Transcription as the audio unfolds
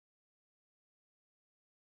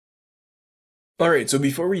Alright, so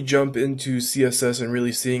before we jump into CSS and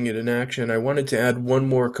really seeing it in action, I wanted to add one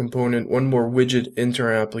more component, one more widget into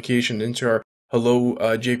our application, into our Hello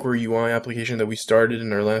jQuery UI application that we started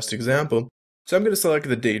in our last example. So I'm going to select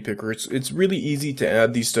the date picker. It's really easy to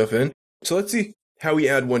add these stuff in. So let's see how we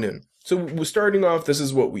add one in. So we're starting off, this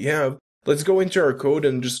is what we have. Let's go into our code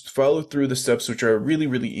and just follow through the steps, which are really,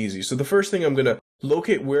 really easy. So the first thing, I'm going to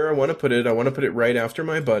locate where I want to put it. I want to put it right after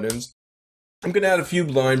my buttons. I'm going to add a few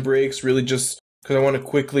line breaks, really just because I want to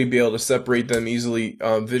quickly be able to separate them easily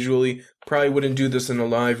visually. Probably wouldn't do this in a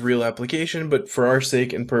live real application, but for our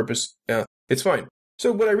sake and purpose, it's fine.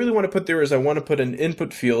 So what I really want to put there is I want to put an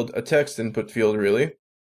input field, a text input field really,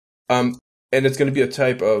 and it's going to be a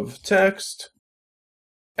type of text,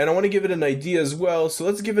 and I want to give it an ID as well. So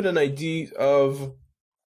let's give it an ID of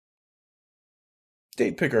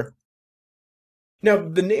date picker. Now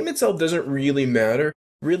the name itself doesn't really matter.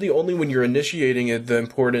 Really, only when you're initiating it,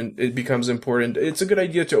 it becomes important. It's a good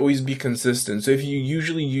idea to always be consistent. So if you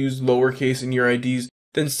usually use lowercase in your IDs,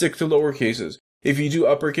 then stick to lowercases. If you do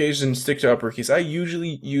uppercase, then stick to uppercase. I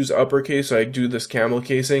usually use uppercase, so I do this camel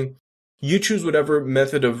casing. You choose whatever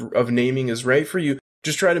method of naming is right for you.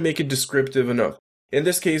 Just try to make it descriptive enough. In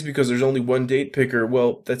this case, because there's only one date picker,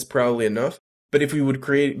 well, that's probably enough. But if we were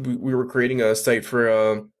creating a site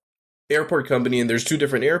for airport company and there's two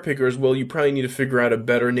different air pickers, well, you probably need to figure out a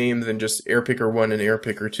better name than just air picker 1 and air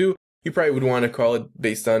picker 2. You probably would want to call it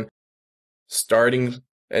based on starting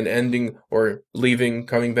and ending or leaving,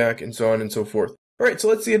 coming back, and so on and so forth. All right, so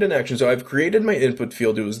let's see it in action. So I've created my input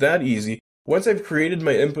field. It was that easy. Once I've created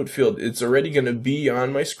my input field, it's already going to be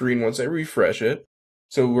on my screen once I refresh it.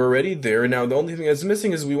 So we're already there. Now the only thing that's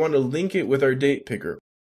missing is we want to link it with our date picker.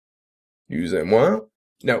 Use moi.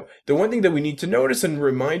 Now, the one thing that we need to notice and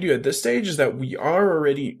remind you at this stage is that we are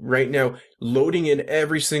already, right now, loading in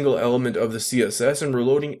every single element of the CSS, and we're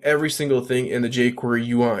loading every single thing in the jQuery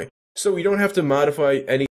UI. So we don't have to modify any